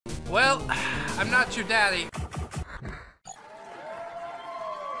Well, I'm not your daddy.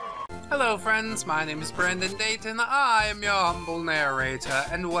 Hello friends, my name is Brendan Dayton, I am your humble narrator,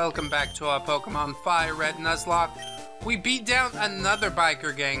 and welcome back to our Pokemon Fire Red Nuzlock. We beat down another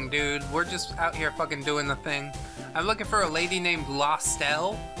biker gang, dude. We're just out here fucking doing the thing. I'm looking for a lady named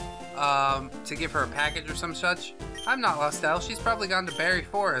Lostelle, to give her a package or some such. I'm not Lostelle, she's probably gone to Berry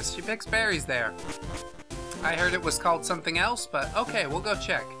Forest. She picks berries there. I heard it was called something else, but okay, we'll go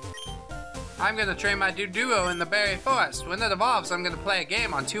check. I'm gonna train my duo in the Berry Forest. When it evolves, I'm gonna play a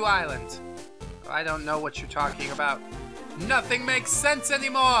game on 2 islands. I don't know what you're talking about. Nothing makes sense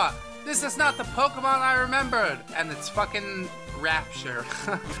anymore! This is not the Pokemon I remembered! And it's fucking Rapture.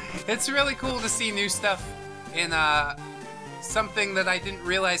 It's really cool to see new stuff in something that I didn't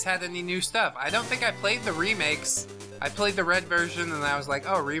realize had any new stuff. I don't think I played the remakes. I played the red version and I was like,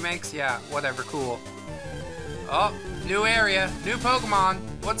 oh, remakes? Yeah, whatever, cool. Oh, new area, new Pokemon.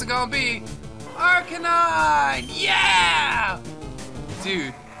 What's it gonna be? Arcanine! Yeah!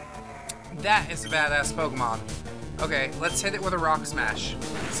 Dude, that is a badass Pokemon. Okay, let's hit it with a Rock Smash.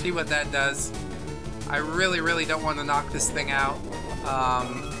 See what that does. I really don't want to knock this thing out.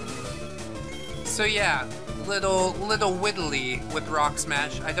 So yeah, little whittly with Rock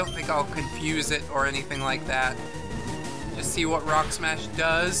Smash. I don't think I'll confuse it or anything like that. Just see what Rock Smash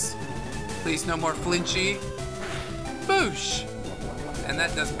does. Please no more flinchy. Boosh! And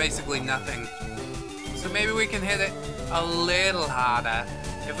that does basically nothing. So maybe we can hit it a little harder.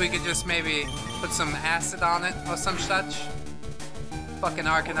 If we could just maybe put some acid on it or some such. Fucking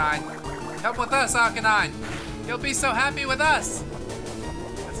Arcanine. Come with us, Arcanine! You'll be so happy with us!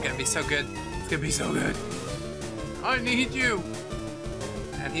 It's gonna be so good. It's gonna be so good. I need you!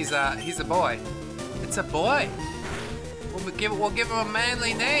 And he's a boy. It's a boy! We'll give him a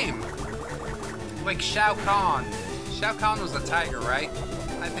manly name. Like Shao Kahn. Shao Kahn was a tiger, right?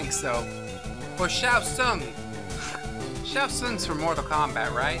 I think so. Or Shao Tsung. Shao Tsung's from Mortal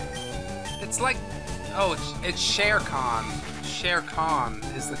Kombat, right? It's like... Oh, it's Shere Khan. Shere Khan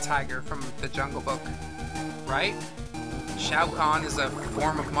is the tiger from the Jungle Book. Right? Shao Kahn is a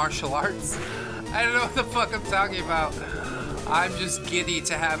form of martial arts? I don't know what the fuck I'm talking about. I'm just giddy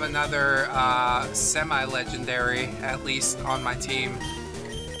to have another semi-legendary, at least, on my team.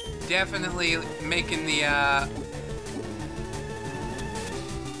 Definitely making the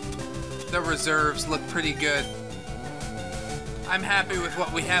reserves look pretty good. I'm happy with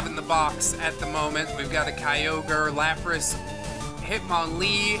what we have in the box at the moment. We've got a Kyogre, Lapras,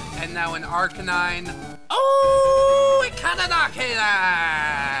 Hitmonlee, and now an Arcanine. Oh, it cut an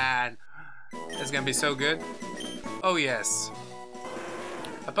Arcanine! It's gonna be so good. Oh yes.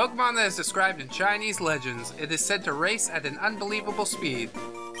 A Pokemon that is described in Chinese legends. It is said to race at an unbelievable speed.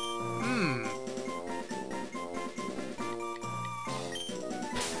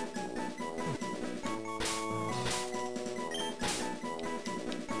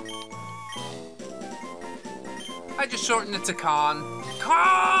 I just shortened it to Con.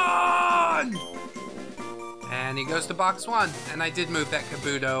 Con! And he goes to box 1. And I did move that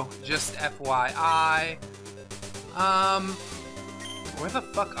Kabuto, just FYI. Where the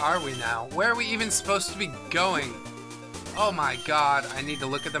fuck are we now? Where are we even supposed to be going? Oh my god, I need to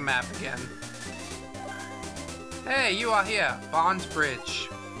look at the map again. Hey, you are here. Bond Bridge.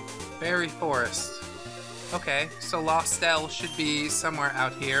 Berry Forest. Okay, so Lostelle should be somewhere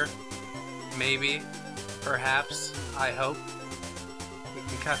out here. Maybe. Perhaps. I hope. We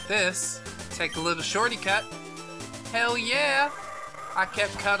can cut this. Take a little shorty cut. Hell yeah! I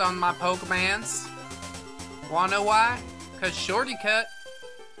kept cut on my Pokemans. Wanna know why? Cause shorty cut.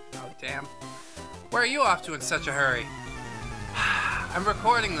 Oh damn. Where are you off to in such a hurry? I'm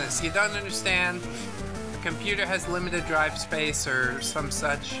recording this, you don't understand? The computer has limited drive space or some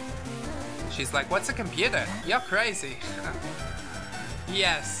such. She's like, what's a computer? You're crazy.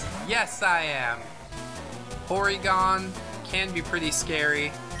 Yes, yes I am. Porygon can be pretty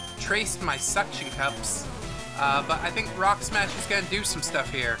scary. Traced my suction cups. But I think Rock Smash is gonna do some stuff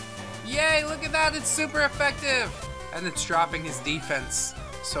here. Yay, look at that, it's super effective! And it's dropping his defense.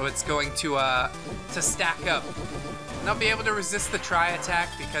 So it's going to stack up. And I'll be able to resist the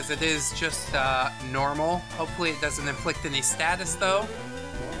Tri-Attack because it is just normal. Hopefully it doesn't inflict any status though.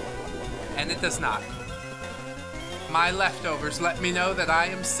 And it does not. My leftovers let me know that I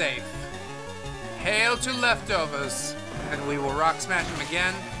am safe. Hail to leftovers. And we will Rock Smash him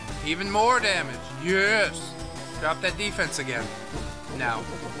again. Even more damage. Yes! Drop that defense again. No.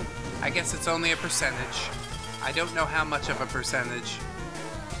 I guess it's only a percentage. I don't know how much of a percentage.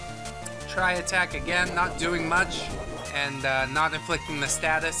 Try attack again, not doing much. And not inflicting the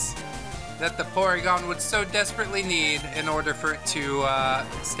status. that the Porygon would so desperately need in order for it to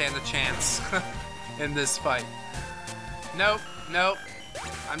stand a chance in this fight. Nope, nope.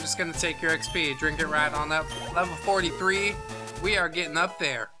 I'm just gonna take your XP, drink it right on up. Level 43, we are getting up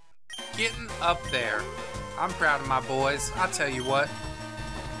there. Getting up there. I'm proud of my boys, I'll tell you what.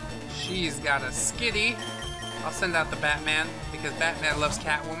 She's got a skitty. I'll send out the Batman, because Batman loves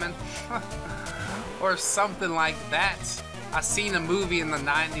Catwoman. Or something like that. I seen a movie in the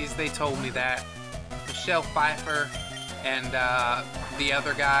 90s, they told me that. Michelle Pfeiffer and the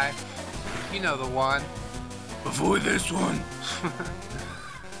other guy. You know the one. Before this one.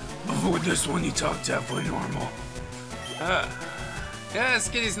 Before this one, you talked definitely normal. Yeah,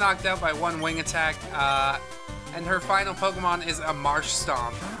 Skitty's knocked out by one wing attack. And her final Pokemon is a Marsh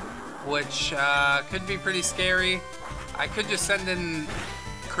Stomp, which could be pretty scary. I could just send in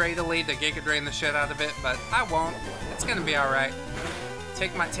Cradily to Giga Drain the shit out of it, but I won't. It's gonna be alright.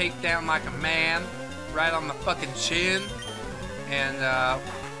 Take my takedown like a man, right on the fucking chin, and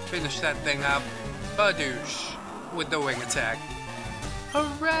finish that thing up. Badoosh with the wing attack.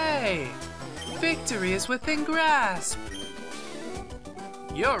 Hooray! Victory is within grasp!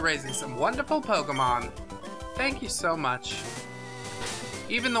 You're raising some wonderful Pokemon. Thank you so much.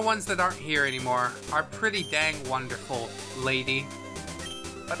 Even the ones that aren't here anymore are pretty dang wonderful, lady.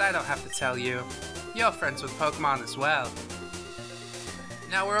 But I don't have to tell you. You're friends with Pokemon as well.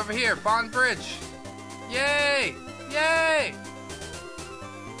 Now we're over here, Bond Bridge. Yay! Yay!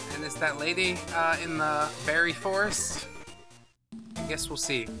 And is that lady in the berry forest? I guess we'll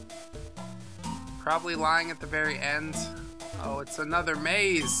see. Probably lying at the very end. Oh, it's another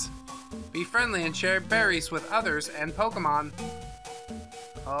maze. Be friendly and share berries with others and Pokemon.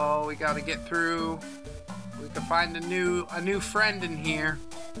 Oh, we gotta get through. We can find a new friend in here.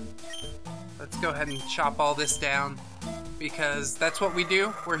 Let's go ahead and chop all this down, because that's what we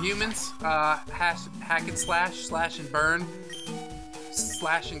do. We're humans. Hack and slash and burn.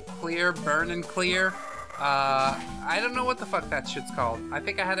 Slash and clear, burn and clear. I don't know what the fuck that shit's called. I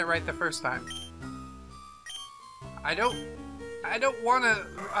think I had it right the first time. I don't want to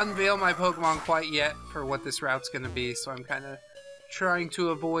unveil my Pokemon quite yet for what this route's gonna be, so I'm kind of trying to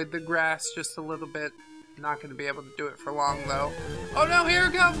avoid the grass just a little bit. Not going to be able to do it for long, though. Oh no, here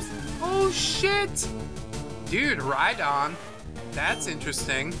it comes! Oh shit! Dude, Rhydon. That's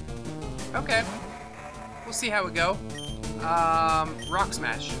interesting. Okay. We'll see how it go. Rock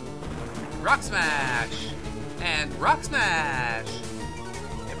Smash. Rock Smash! And Rock Smash!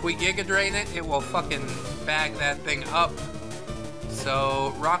 If we Giga Drain it, it will fucking bag that thing up.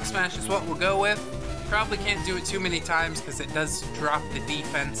 So, Rock Smash is what we'll go with. Probably can't do it too many times because it does drop the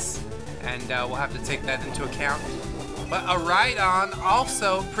defense, and we'll have to take that into account. But a Rhydon,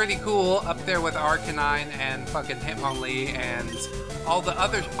 also pretty cool, up there with Arcanine and fucking Hitmonlee and all the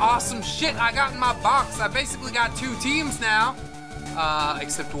other awesome shit I got in my box. I basically got 2 teams now,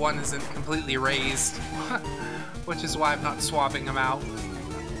 except one isn't completely raised, which is why I'm not swapping them out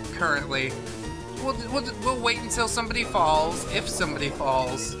currently. We'll wait until somebody falls, if somebody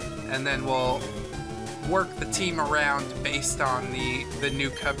falls, and then we'll work the team around based on the new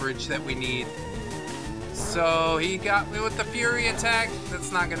coverage that we need. So he got me with the Fury attack.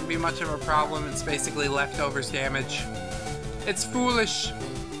 That's not going to be much of a problem. It's basically leftovers damage. It's foolish.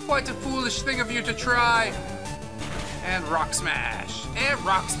 Quite a foolish thing of you to try. And Rock Smash. And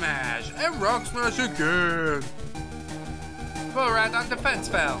Rock Smash. And Rock Smash again. Well, right on defense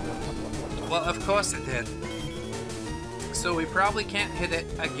fell. Well, of course it did. So we probably can't hit it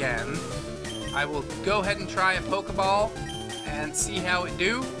again. I will go ahead and try a Pokeball and see how it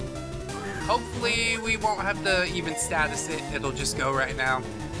do. Hopefully we won't have to even status it. It'll just go right now.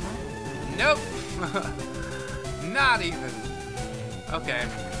 Nope. Not even. Okay,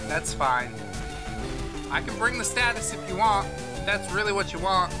 that's fine. I can bring the status if you want. If that's really what you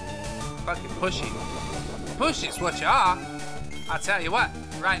want. Fucking pushy. Pushy's what you are. I'll tell you what,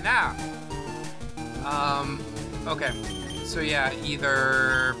 right now. Okay. So yeah,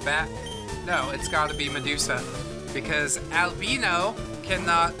 either No, it's gotta be Medusa, because Albino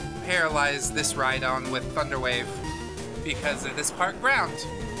cannot paralyze this Rhydon with Thunder Wave because it is part ground.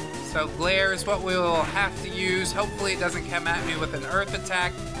 So Glare is what we'll have to use. Hopefully it doesn't come at me with an Earth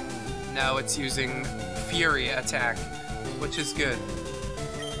attack. No, it's using Fury attack, which is good.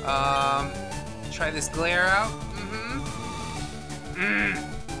 Try this Glare out.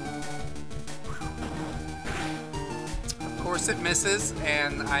 Of course it misses,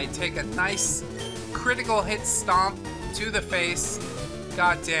 and I take a nice critical hit stomp to the face.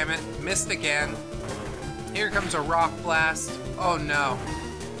 God damn it, missed again. Here comes a Rock Blast. Oh no.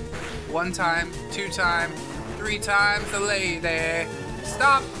 1 time, 2 time, 3 times the lady.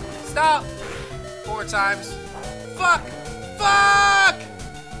 Stop! Stop! 4 times. Fuck! Fuck!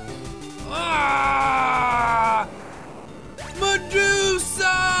 Ah! Medusa!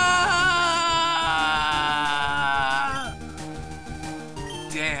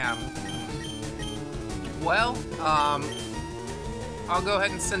 Damn. Well, I'll go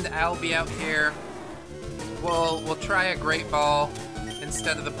ahead and send Albie out here. We'll try a Great Ball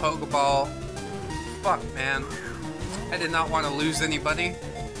instead of the Pokeball. Fuck, man. I did not want to lose anybody.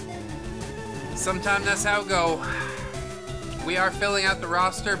 Sometimes that's how it go. We are filling out the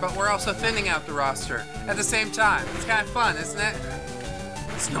roster, but we're also thinning out the roster at the same time. It's kind of fun, isn't it?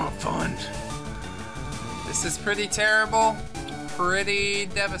 It's not fun. This is pretty terrible. Pretty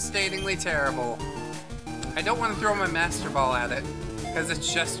devastatingly terrible. I don't want to throw my Master Ball at it, because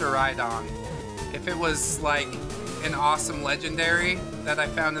it's just a Rhydon. If it was, like, an awesome legendary that I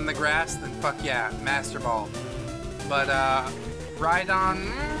found in the grass, then fuck yeah, Master Ball. But,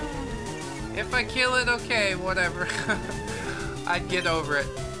 Rhydon, if I kill it, okay, whatever. I'd get over it.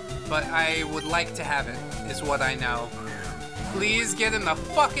 But I would like to have it, is what I know. Please get in the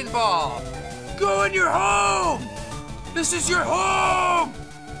fucking ball! Go in your home! This is your home!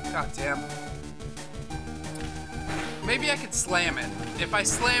 God damn. Maybe I could slam it. If I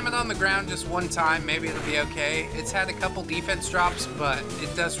slam it on the ground just one time, maybe it'll be okay. It's had a couple defense drops, but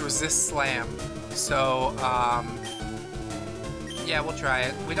it does resist slam. So, yeah, we'll try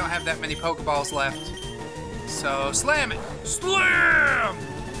it. We don't have that many Pokeballs left. So, slam it! Slam!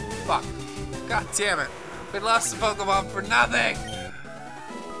 Fuck. God damn it. We lost the Pokemon for nothing!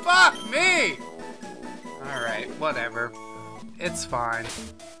 Fuck me! Alright, whatever. It's fine.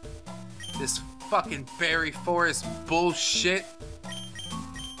 This fucking berry forest bullshit.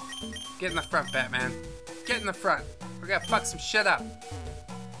 Get in the front, Batman. Get in the front. We're gonna fuck some shit up.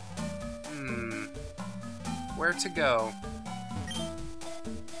 Where to go?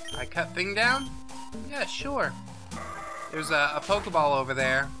 I cut thing down? Yeah, sure. There's a Pokeball over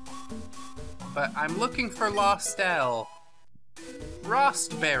there. But I'm looking for Lostelle.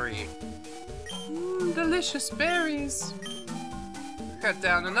 Rostberry. Delicious berries. Cut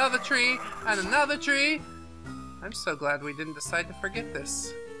down another tree and another tree. I'm so glad we didn't decide to forget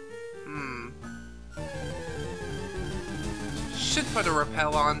this. Should put a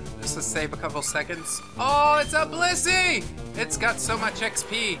repel on just to save a couple seconds. Oh, it's a Blissey! It's got so much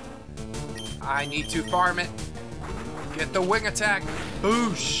XP. I need to farm it. Get the wing attack.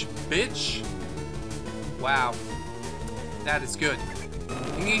 Boosh, bitch. Wow. That is good.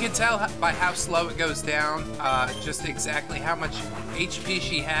 And you can tell by how slow it goes down, just exactly how much HP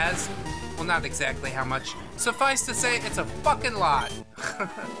she has. Well, not exactly how much. Suffice to say, it's a fucking lot.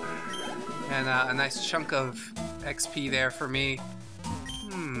 And a nice chunk of XP there for me.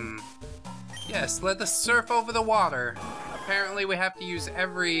 Yes, let us surf over the water. Apparently we have to use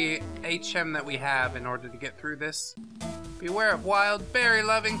every HM that we have in order to get through this. Beware of wild,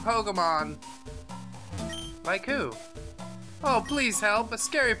 berry-loving Pokemon. Like who? Oh, please help. A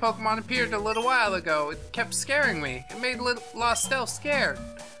scary Pokemon appeared a little while ago. It kept scaring me. It made Lostelle scared.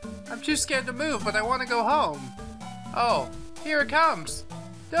 I'm too scared to move, but I want to go home. Oh, here it comes.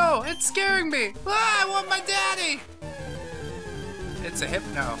 No, it's scaring me. Ah, I want my daddy. It's a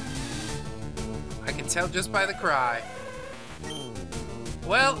Hypno. I can tell just by the cry.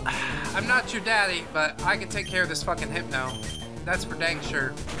 Well, I'm not your daddy, but I can take care of this fucking Hypno. That's for dang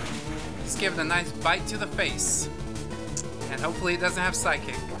sure. Just give it a nice bite to the face. And hopefully it doesn't have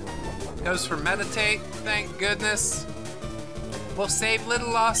Psychic. Goes for Meditate, thank goodness. We'll save little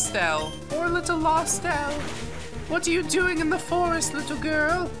Lostelle. Poor little Lostelle. What are you doing in the forest, little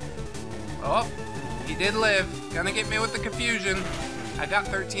girl? Oh, he did live. Gonna get me with the confusion. I got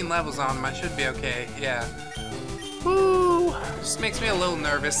 13 levels on him. I should be okay. Yeah. Ooh, just makes me a little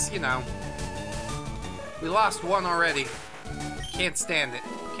nervous, you know. We lost one already. Can't stand it.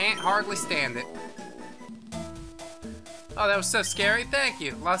 Can't hardly stand it. Oh, that was so scary. Thank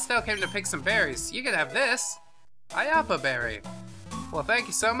you. Lostelle came to pick some berries. You can have this. Ayapa berry. Well, thank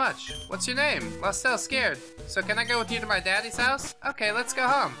you so much. What's your name? Lostelle's scared. So can I go with you to my daddy's house? Okay, let's go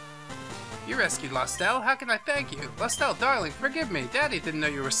home. You rescued Lostelle. How can I thank you? Lostelle, darling, forgive me. Daddy didn't know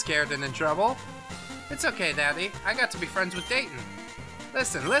you were scared and in trouble. It's okay, Daddy. I got to be friends with Dayton.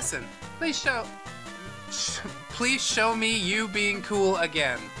 Listen, listen. Please show me you being cool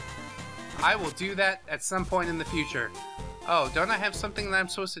again. I will do that at some point in the future. Oh, don't I have something that I'm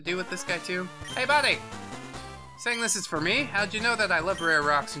supposed to do with this guy too? Hey, buddy! Saying this is for me? How'd you know that I love rare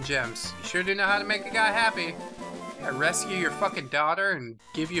rocks and gems? You sure do know how to make a guy happy. I rescue your fucking daughter and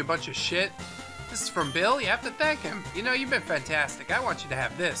give you a bunch of shit. This is from Bill? You have to thank him. You know, you've been fantastic. I want you to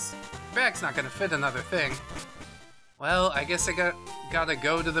have this. Your bag's not gonna fit another thing. Well, I guess I gotta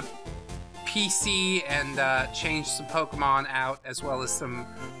go to the PC and change some Pokemon out, as well as some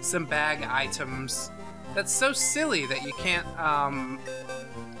bag items. That's so silly that you can't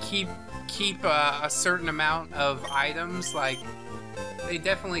keep a certain amount of items. Like, they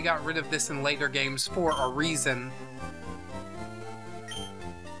definitely got rid of this in later games for a reason.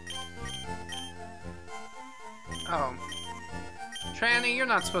 Oh. Tranny, you're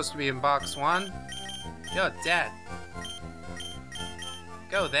not supposed to be in box 1. You're dead.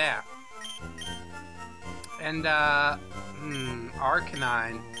 Go there. And,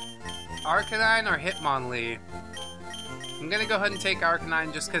 Arcanine. Arcanine or Hitmonlee? I'm gonna go ahead and take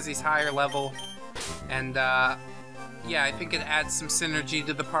Arcanine just because he's higher level. And, yeah, I think it adds some synergy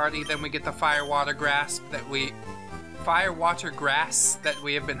to the party. Then we get the Firewater Grass that we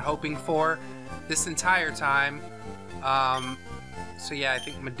have been hoping for this entire time. So yeah, I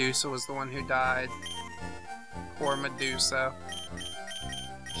think Medusa was the one who died. Poor Medusa.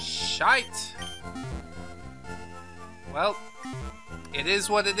 Shite! Well, it is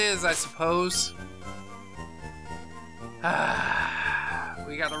what it is, I suppose.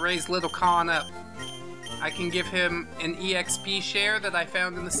 We gotta raise Little Con up. I can give him an EXP share that I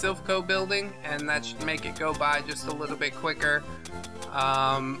found in the Silphco building, and that should make it go by just a little bit quicker.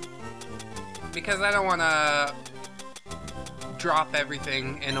 Because I don't want to drop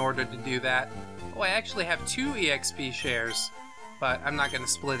everything in order to do that. Oh, I actually have 2 EXP shares, but I'm not going to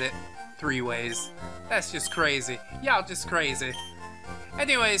split it 3 ways. That's just crazy. Y'all just crazy.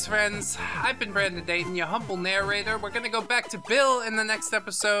 Anyways, friends, I've been Brandon Dayton, your humble narrator. We're gonna go back to Bill in the next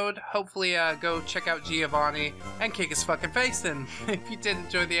episode. Hopefully, go check out Giovanni and kick his fucking face in. If you did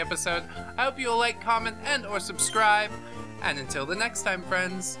enjoy the episode, I hope you'll like, comment, and or subscribe. And until the next time,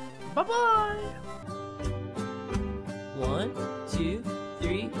 friends, bye-bye! 1, 2,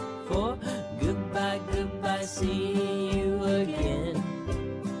 3, 4. Goodbye, goodbye, see you again.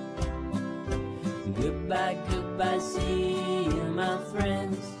 Goodbye, goodbye, see you, my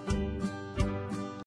friends.